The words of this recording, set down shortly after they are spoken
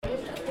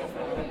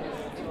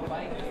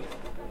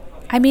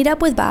I meet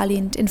up with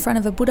Bálint in front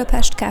of a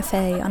Budapest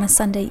cafe on a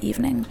Sunday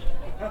evening.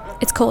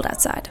 It's cold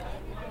outside.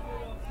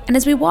 And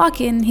as we walk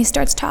in, he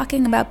starts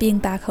talking about being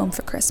back home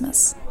for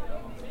Christmas.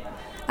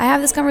 I have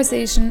this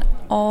conversation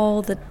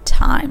all the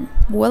time.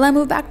 Will I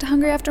move back to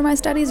Hungary after my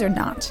studies or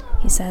not?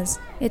 He says.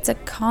 It's a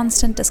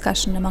constant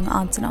discussion among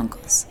aunts and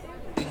uncles.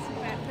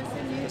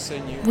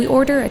 We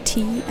order a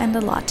tea and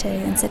a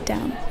latte and sit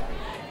down.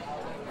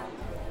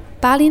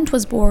 Bálint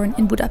was born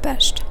in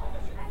Budapest.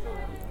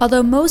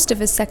 Although most of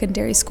his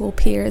secondary school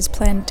peers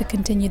planned to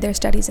continue their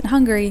studies in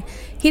Hungary,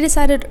 he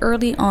decided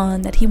early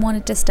on that he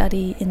wanted to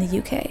study in the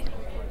UK.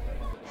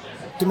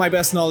 To my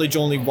best knowledge,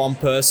 only one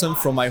person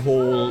from my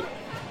whole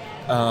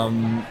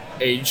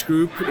age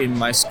group in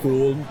my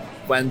school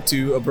went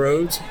to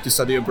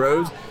study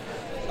abroad.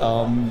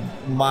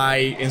 My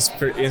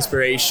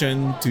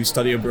inspiration to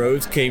study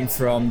abroad came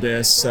from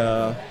this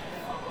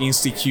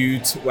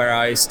institute where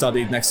I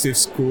studied next to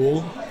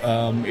school.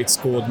 It's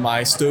called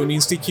Milestone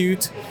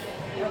Institute.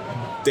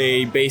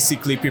 They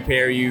basically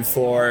prepare you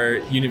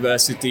for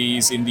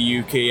universities in the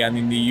UK and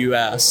in the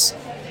US.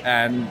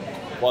 And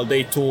well,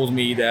 they told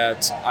me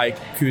that I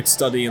could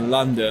study in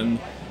London,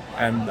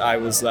 and I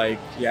was like,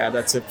 yeah,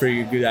 that's a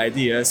pretty good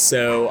idea.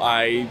 So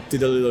I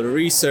did a little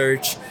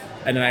research,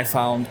 and then I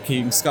found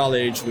King's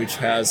College, which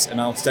has an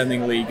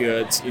outstandingly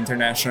good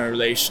international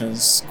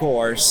relations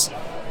course.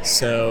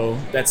 So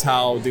that's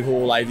how the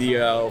whole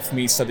idea of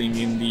me studying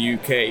in the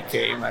UK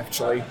came,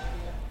 actually.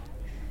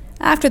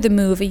 After the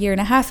move a year and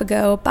a half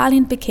ago,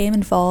 Bálint became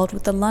involved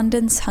with the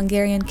London's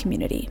Hungarian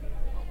community.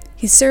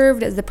 He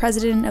served as the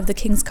president of the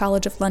King's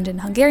College of London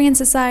Hungarian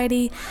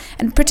Society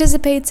and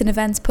participates in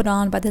events put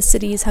on by the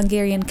city's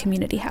Hungarian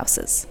community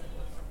houses.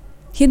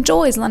 He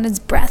enjoys London's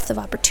breadth of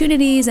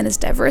opportunities and its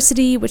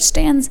diversity, which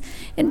stands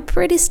in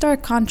pretty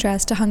stark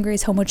contrast to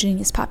Hungary's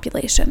homogeneous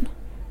population.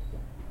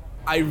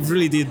 I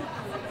really did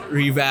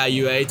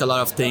reevaluate a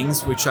lot of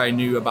things which I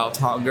knew about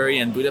Hungary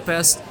and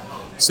Budapest.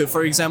 So,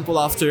 for example,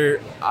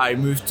 after I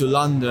moved to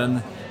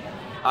London,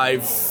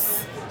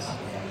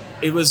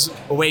 it was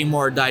a way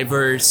more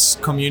diverse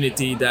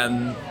community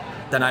than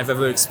I've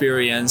ever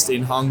experienced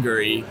in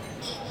Hungary.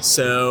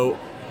 So,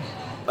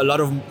 a lot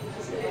of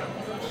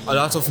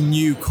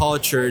new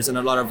cultures and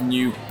a lot of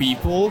new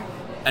people,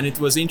 and it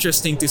was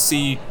interesting to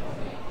see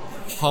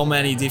how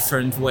many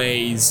different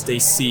ways they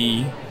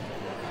see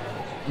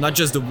not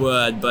just the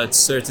word but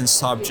certain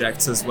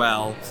subjects as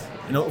well.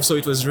 And also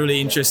it was really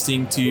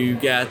interesting to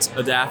get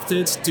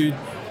adapted to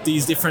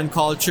these different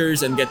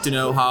cultures and get to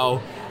know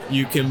how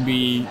you can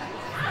be,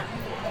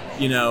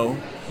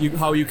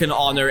 how you can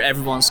honor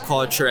everyone's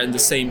culture at the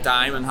same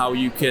time, and how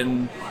you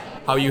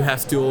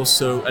have to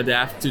also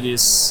adapt to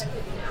this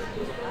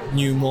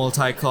new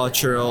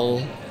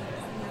multicultural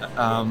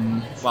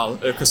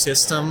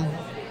ecosystem,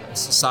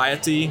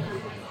 society.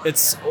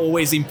 It's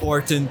always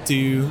important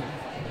to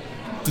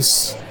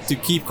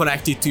keep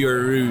connected to your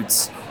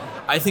roots.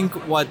 I think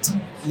what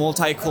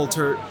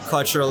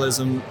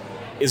multiculturalism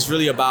is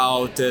really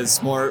about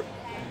is more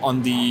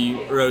on the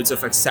roads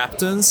of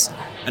acceptance,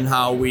 and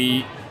how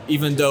we,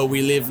 even though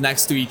we live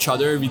next to each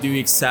other, we do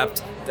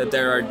accept that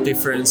there are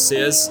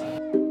differences.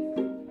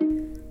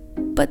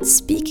 But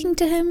speaking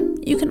to him,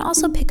 you can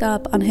also pick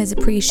up on his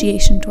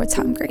appreciation towards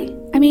Hungary.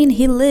 I mean,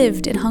 he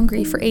lived in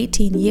Hungary for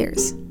 18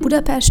 years.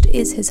 Budapest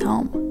is his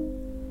home.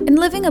 In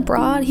living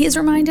abroad, he is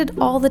reminded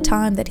all the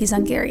time that he's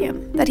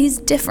Hungarian, that he's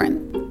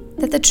different,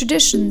 that the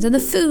traditions and the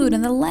food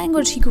and the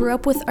language he grew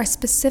up with are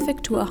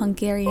specific to a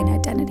Hungarian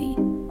identity,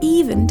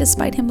 even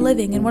despite him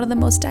living in one of the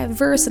most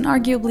diverse and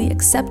arguably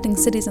accepting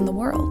cities in the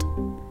world.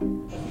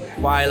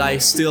 While I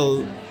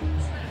still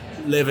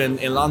live in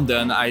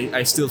London,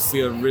 I still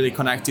feel really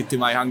connected to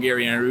my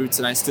Hungarian roots,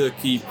 and I still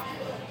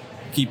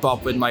keep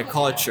up with my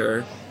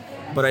culture,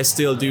 but I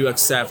still do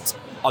accept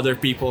other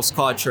people's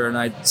culture, and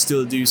I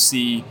still do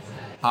see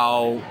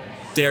how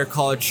their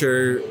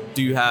culture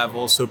do have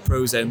also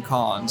pros and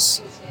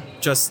cons,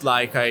 just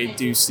like I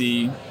do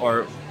see,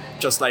 or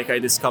just like I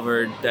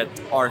discovered that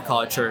our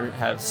culture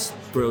has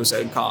pros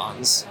and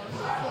cons.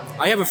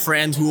 I have a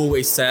friend who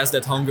always says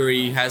that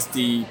Hungary has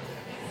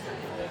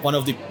one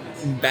of the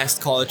best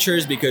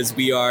cultures because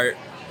we are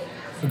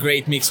a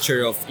great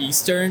mixture of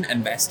Eastern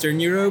and Western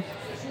Europe.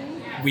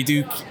 We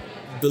do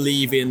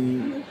believe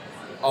in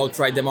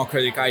outright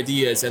democratic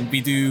ideas, and we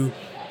do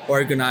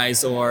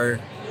organize our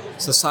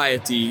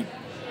society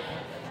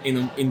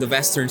in the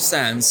Western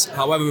sense.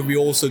 However, we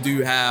also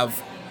do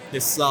have the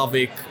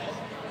Slavic,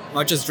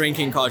 not just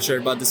drinking culture,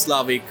 but the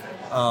Slavic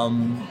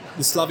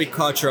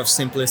culture of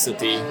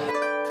simplicity.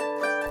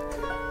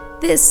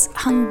 This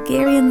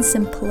Hungarian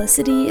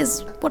simplicity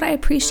is what I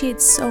appreciate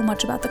so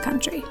much about the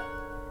country.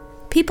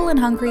 People in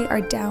Hungary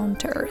are down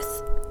to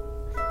earth.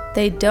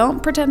 They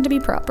don't pretend to be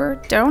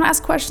proper, don't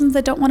ask questions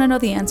they don't want to know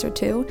the answer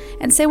to,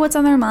 and say what's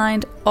on their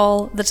mind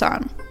all the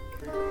time.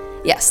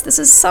 Yes, this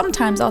is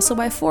sometimes also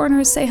why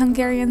foreigners say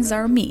Hungarians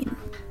are mean.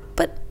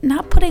 But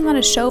not putting on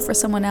a show for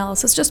someone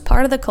else is just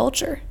part of the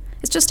culture.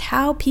 It's just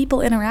how people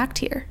interact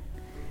here.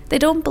 They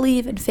don't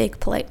believe in fake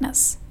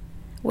politeness,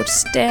 which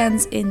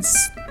stands in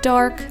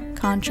stark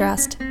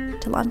contrast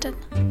to London.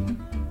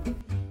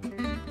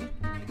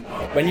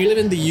 When you live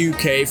in the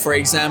UK, for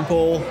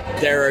example,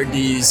 there are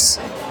these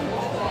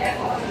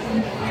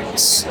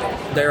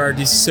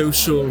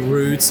social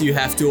routes you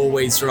have to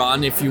always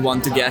run if you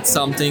want to get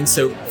something.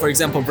 So, for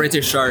example,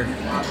 British are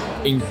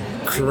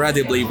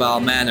incredibly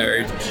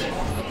well-mannered,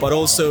 but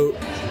also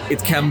it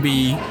can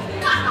be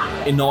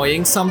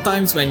annoying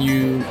sometimes when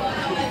you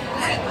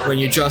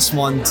just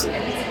want,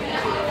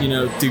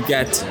 to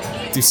get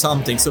to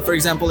something. So, for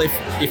example,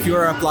 if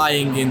you're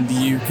applying in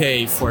the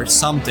UK for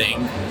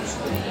something,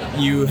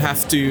 you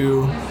have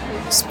to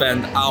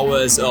spend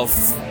hours of,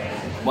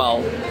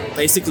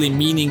 basically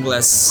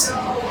meaningless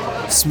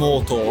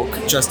small talk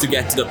just to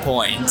get to the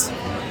point.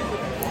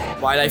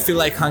 While I feel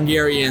like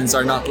Hungarians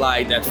are not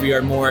like that. We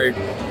are more,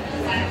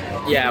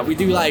 we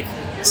do like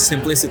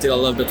simplicity a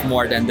little bit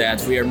more than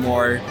that. We are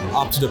more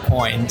up to the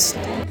point.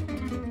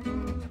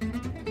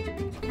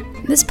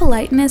 This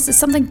politeness is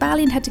something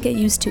Balint had to get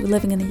used to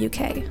living in the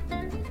UK.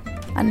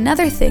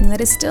 Another thing that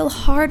is still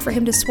hard for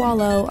him to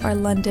swallow are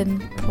London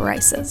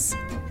prices.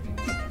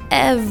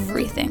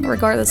 Everything,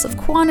 regardless of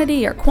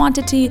quantity or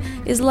quantity,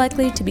 is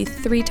likely to be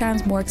 3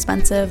 times more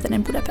expensive than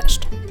in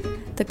Budapest.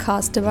 The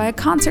cost to buy a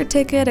concert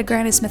ticket, a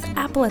Granny Smith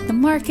apple at the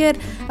market,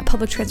 a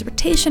public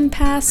transportation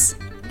pass,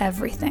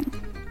 everything.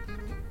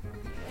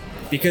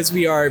 Because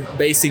we are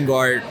basing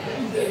our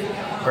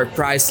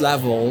price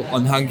level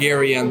on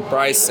Hungarian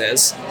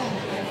prices,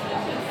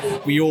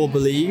 we all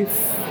believe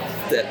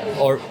that,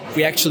 or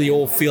we actually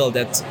all feel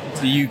that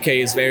the UK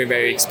is very,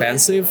 very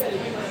expensive,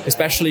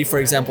 especially, for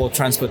example,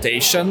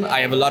 transportation. I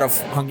have a lot of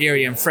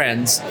Hungarian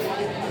friends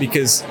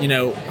because,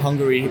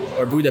 Hungary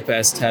or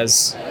Budapest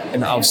has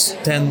an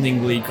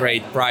outstandingly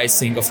great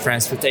pricing of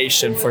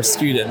transportation for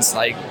students.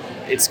 Like,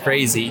 it's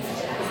crazy.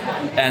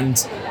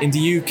 And in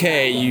the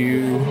UK,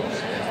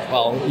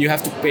 you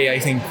have to pay, I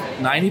think,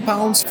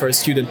 £90 for a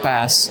student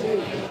pass.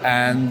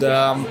 And,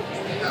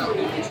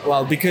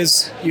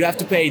 because you have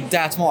to pay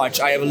that much,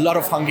 I have a lot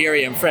of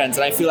Hungarian friends,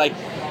 and I feel like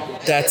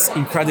that's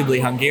incredibly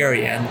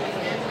Hungarian.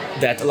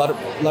 That a lot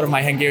of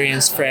my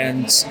Hungarian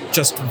friends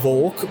just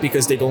walk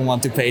because they don't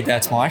want to pay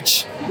that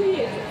much.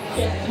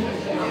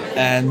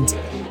 And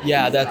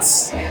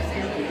that's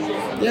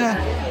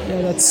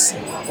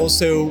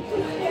also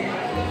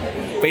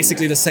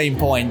basically the same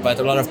point, but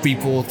a lot of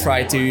people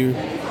try to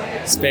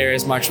spare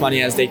as much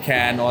money as they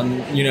can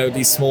on,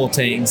 these small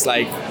things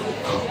like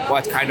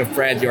what kind of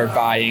bread you're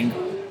buying.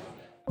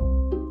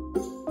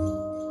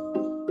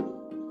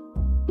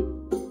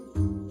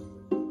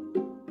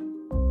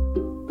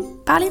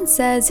 Balint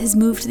says his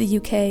move to the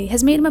UK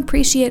has made him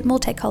appreciate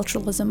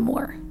multiculturalism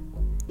more.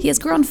 He has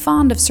grown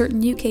fond of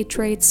certain UK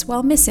traits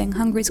while missing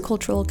Hungary's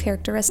cultural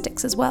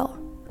characteristics as well.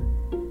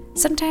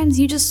 Sometimes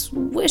you just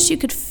wish you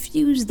could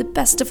fuse the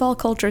best of all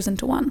cultures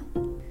into one.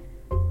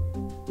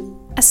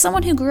 As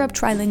someone who grew up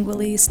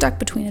trilingually, stuck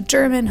between a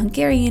German,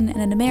 Hungarian, and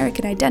an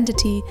American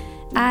identity,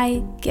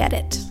 I get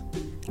it.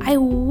 I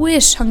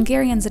wish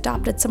Hungarians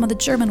adopted some of the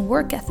German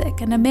work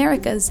ethic and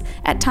America's,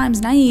 at times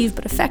naive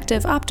but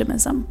effective,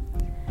 optimism.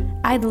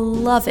 I'd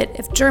love it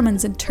if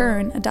Germans in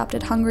turn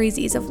adopted Hungary's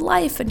ease of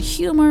life and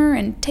humor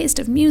and taste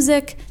of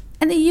music,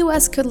 and the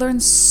US could learn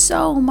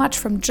so much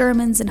from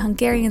Germans and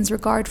Hungarians'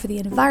 regard for the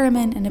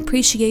environment and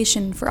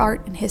appreciation for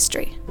art and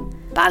history.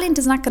 Balint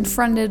is not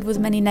confronted with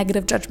many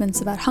negative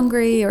judgments about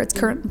Hungary or its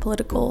current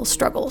political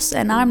struggles,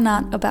 and I'm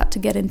not about to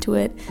get into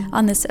it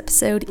on this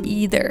episode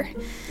either.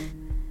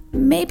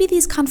 Maybe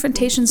these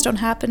confrontations don't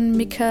happen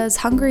because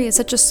Hungary is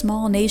such a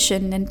small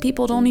nation and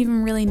people don't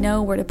even really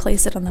know where to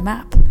place it on the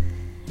map.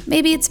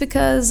 Maybe it's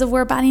because of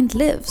where Balint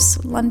lives.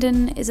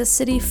 London is a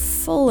city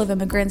full of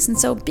immigrants, and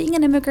so being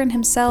an immigrant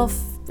himself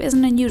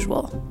isn't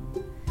unusual.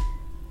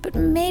 But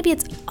maybe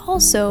it's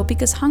also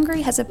because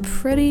Hungary has a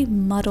pretty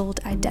muddled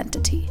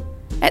identity,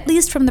 at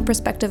least from the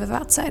perspective of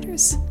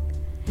outsiders.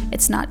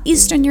 It's not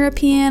Eastern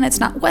European, it's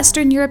not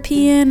Western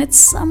European, it's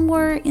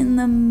somewhere in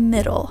the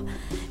middle.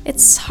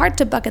 It's hard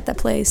to bucket that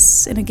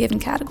place in a given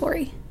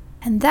category,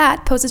 and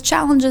that poses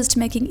challenges to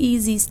making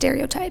easy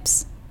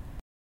stereotypes.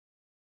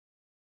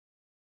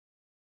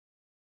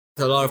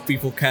 A lot of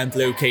people can't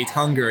locate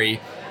Hungary.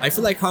 I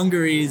feel like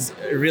Hungary is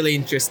a really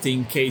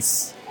interesting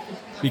case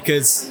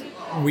because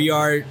we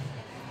are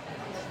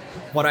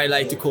what I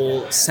like to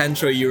call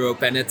Central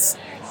Europe, and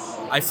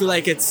I feel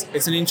like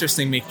it's an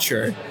interesting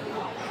mixture.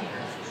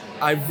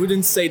 I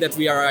wouldn't say that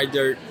we are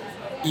either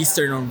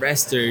Eastern or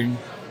Western.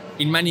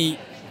 In many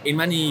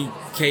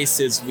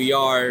cases, we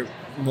are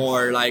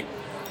more like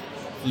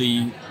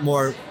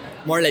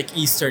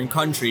Eastern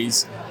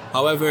countries.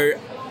 However,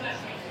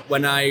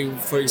 when I,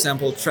 for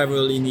example,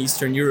 travel in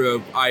Eastern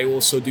Europe, I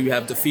also do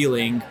have the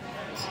feeling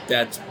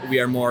that we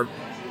are more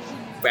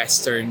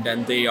Western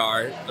than they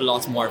are, a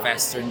lot more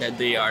Western than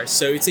they are.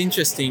 So it's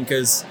interesting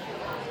because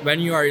when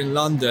you are in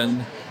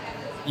London,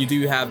 you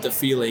do have the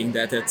feeling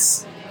that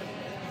it's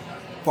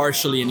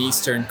partially an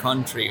Eastern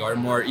country or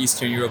more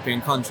Eastern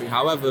European country.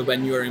 However,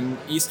 when you're in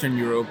Eastern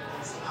Europe,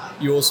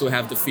 you also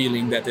have the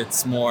feeling that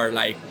it's more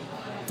like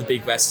the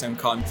big Western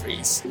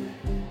countries.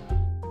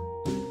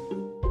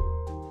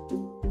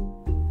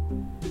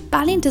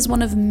 Bálint is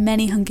one of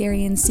many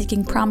Hungarians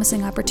seeking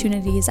promising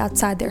opportunities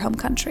outside their home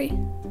country.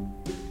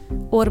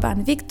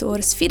 Orbán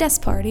Viktor's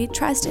Fidesz party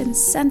tries to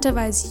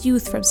incentivize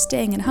youth from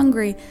staying in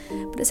Hungary,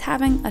 but is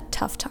having a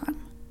tough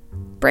time.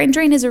 Brain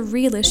drain is a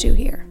real issue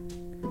here.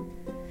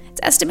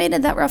 It's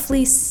estimated that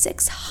roughly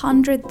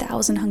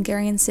 600,000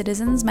 Hungarian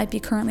citizens might be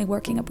currently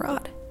working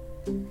abroad.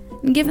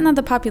 And given that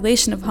the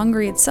population of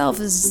Hungary itself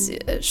is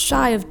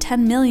shy of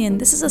 10 million,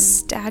 this is a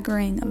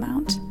staggering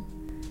amount.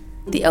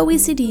 The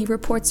OECD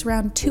reports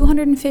around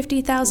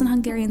 250,000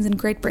 Hungarians in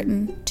Great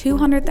Britain,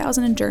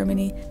 200,000 in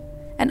Germany,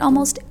 and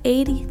almost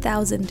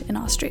 80,000 in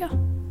Austria.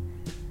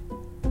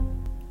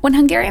 When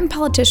Hungarian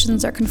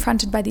politicians are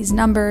confronted by these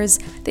numbers,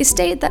 they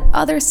state that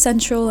other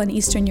Central and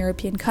Eastern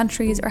European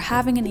countries are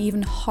having an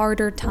even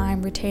harder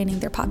time retaining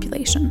their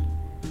population.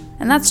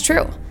 And that's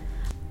true.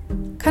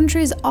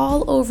 Countries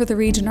all over the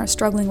region are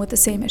struggling with the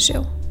same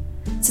issue.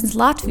 Since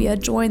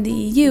Latvia joined the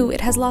EU,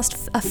 it has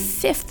lost a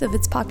fifth of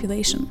its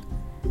population.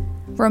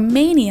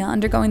 Romania,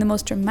 undergoing the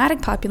most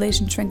dramatic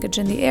population shrinkage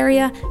in the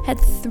area, had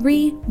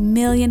 3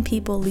 million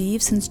people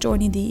leave since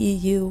joining the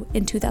EU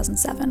in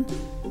 2007.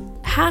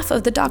 Half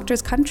of the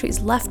doctors'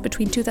 countries left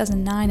between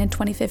 2009 and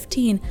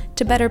 2015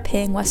 to better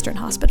paying Western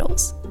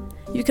hospitals.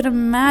 You can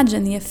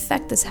imagine the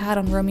effect this had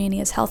on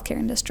Romania's healthcare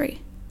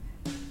industry.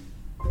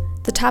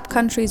 The top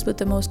countries with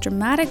the most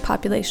dramatic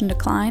population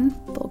decline,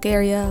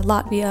 Bulgaria,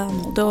 Latvia,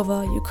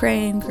 Moldova,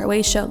 Ukraine,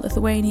 Croatia,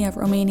 Lithuania,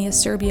 Romania,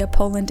 Serbia,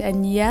 Poland,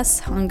 and yes,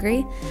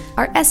 Hungary,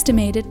 are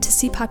estimated to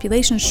see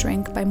population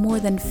shrink by more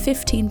than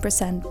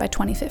 15% by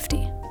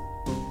 2050.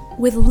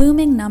 With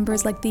looming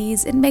numbers like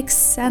these, it makes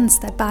sense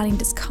that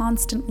Bálint is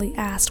constantly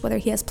asked whether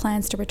he has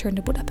plans to return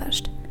to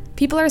Budapest.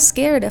 People are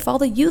scared if all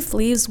the youth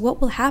leaves,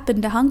 what will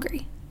happen to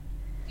Hungary?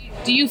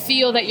 Do you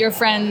feel that your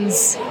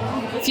friends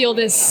feel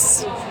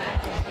this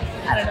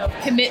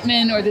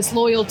commitment or this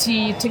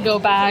loyalty to go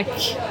back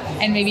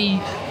and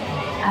maybe,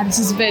 this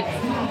is a bit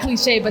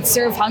cliche, but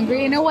serve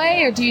Hungary in a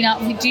way? Or do you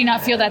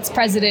not feel that's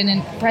present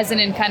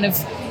in kind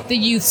of the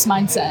youth's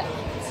mindset?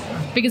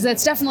 Because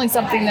that's definitely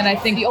something that I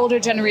think the older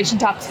generation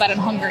talks about in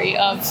Hungary,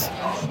 of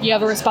you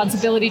have a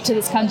responsibility to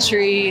this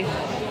country,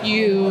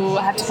 you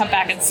have to come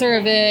back and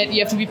serve it,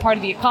 you have to be part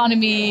of the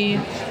economy.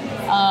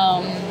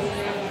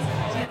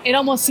 It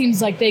almost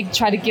seems like they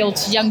try to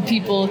guilt young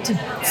people to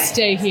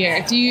stay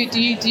here. Do you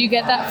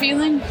get that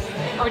feeling?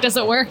 Or does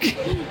it work?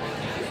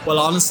 Well,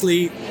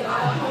 honestly,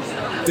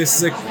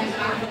 this is a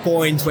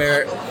point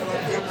where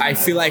I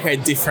feel like I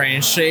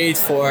differentiate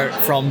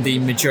from the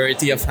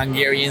majority of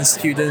Hungarian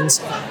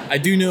students. I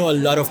do know a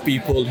lot of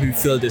people who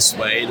feel this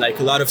way, like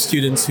a lot of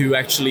students who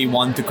actually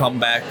want to come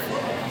back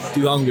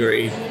to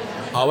Hungary.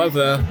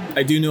 However,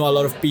 I do know a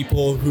lot of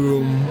people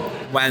who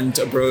went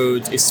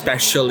abroad,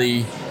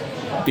 especially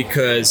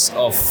because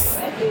of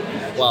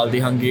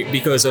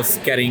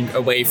getting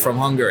away from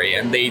Hungary,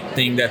 and they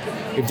think that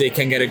if they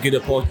can get a good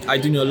opportunity, I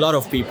do know a lot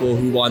of people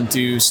who want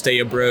to stay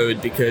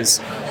abroad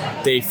because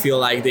they feel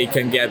like they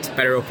can get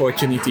better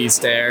opportunities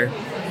there,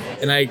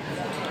 and I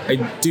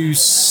do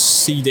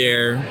see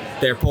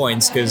their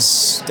points,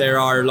 because there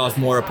are a lot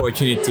more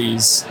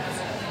opportunities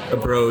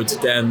abroad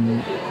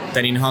than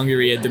in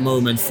Hungary at the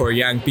moment for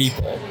young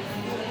people.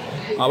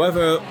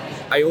 However,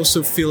 I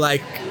also feel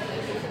like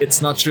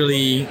it's not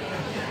really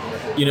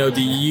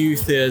the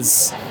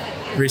youth's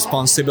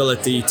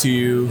responsibility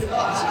to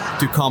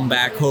come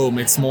back home.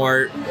 It's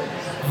more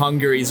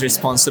Hungary's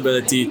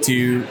responsibility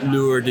to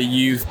lure the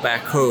youth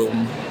back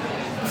home.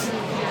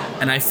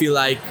 And I feel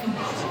like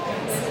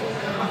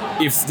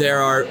if there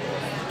are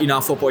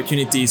enough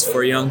opportunities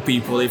for young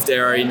people, if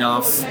there are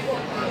enough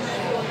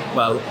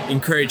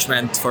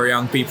encouragement for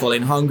young people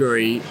in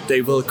Hungary,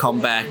 they will come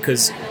back,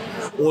 because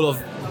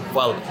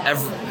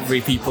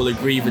every people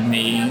agree with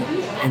me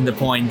in the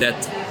point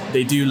that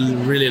they do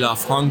really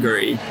love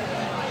Hungary.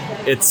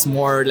 It's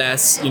more or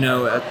less,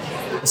 a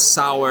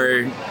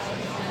sour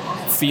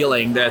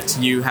feeling that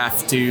you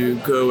have to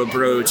go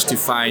abroad to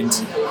find,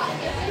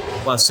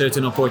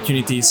 certain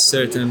opportunities,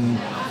 certain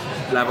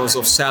levels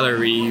of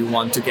salary you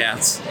want to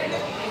get.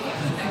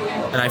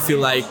 And I feel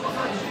like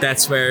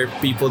that's where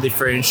people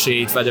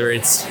differentiate whether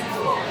it's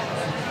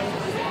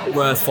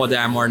worth for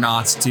them or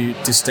not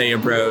to stay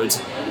abroad.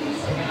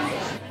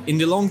 In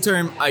the long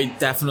term, I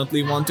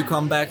definitely want to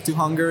come back to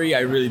Hungary. I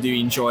really do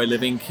enjoy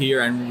living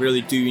here and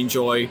really do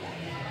enjoy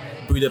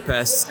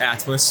Budapest's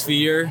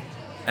atmosphere.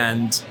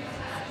 And,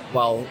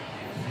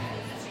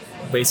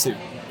 basically,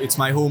 it's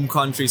my home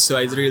country, so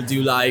I really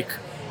do like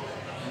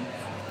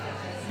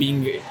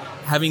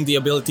having the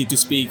ability to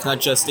speak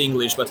not just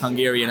English, but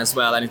Hungarian as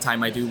well,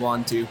 anytime I do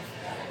want to.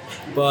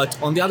 But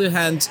on the other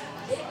hand,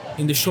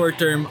 in the short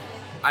term,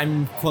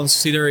 I'm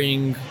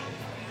considering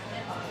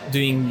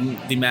doing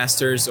the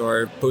master's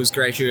or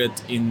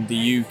postgraduate in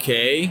the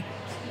UK,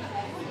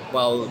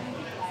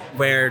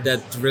 where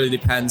that really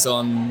depends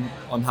on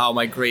how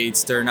my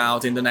grades turn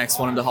out in the next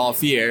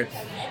 1.5 years.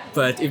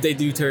 But if they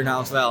do turn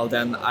out well,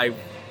 then I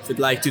would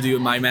like to do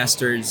my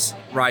master's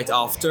right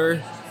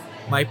after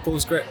my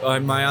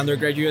my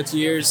undergraduate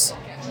years,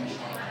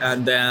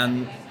 and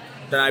then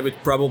then I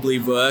would probably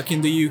work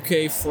in the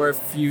UK for a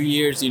few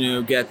years,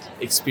 get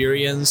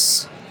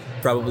experience,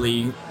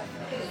 probably,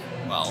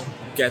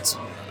 get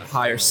a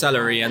higher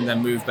salary and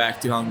then move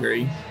back to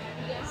Hungary.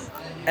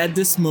 At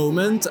this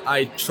moment,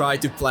 I try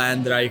to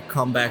plan that I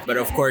come back, but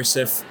of course,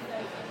 if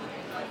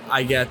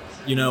I get,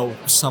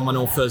 someone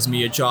offers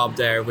me a job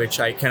there, which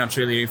I cannot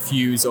really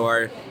refuse,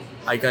 or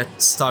I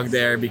get stuck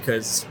there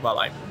because,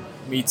 I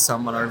meet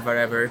someone or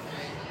whatever,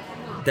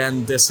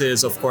 then this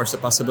is, of course, a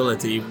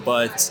possibility.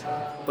 But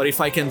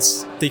if I can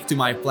stick to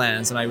my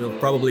plans, and I will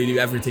probably do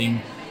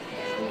everything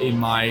in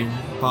my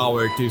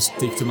power to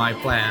stick to my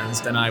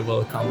plans, then I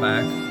will come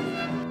back.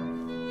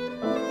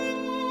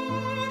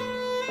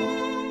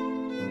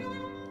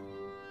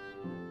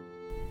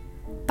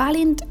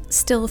 Bálint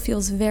still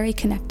feels very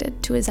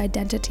connected to his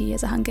identity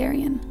as a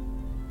Hungarian.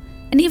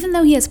 And even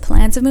though he has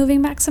plans of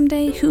moving back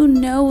someday, who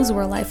knows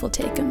where life will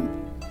take him?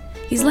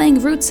 He's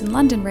laying roots in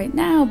London right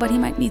now, but he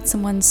might meet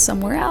someone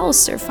somewhere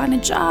else or find a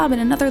job in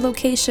another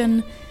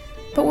location.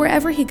 But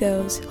wherever he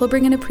goes, he'll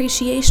bring an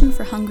appreciation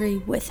for Hungary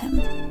with him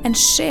and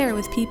share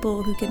with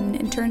people who can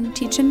in turn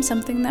teach him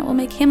something that will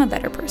make him a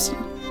better person,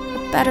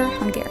 a better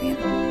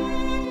Hungarian.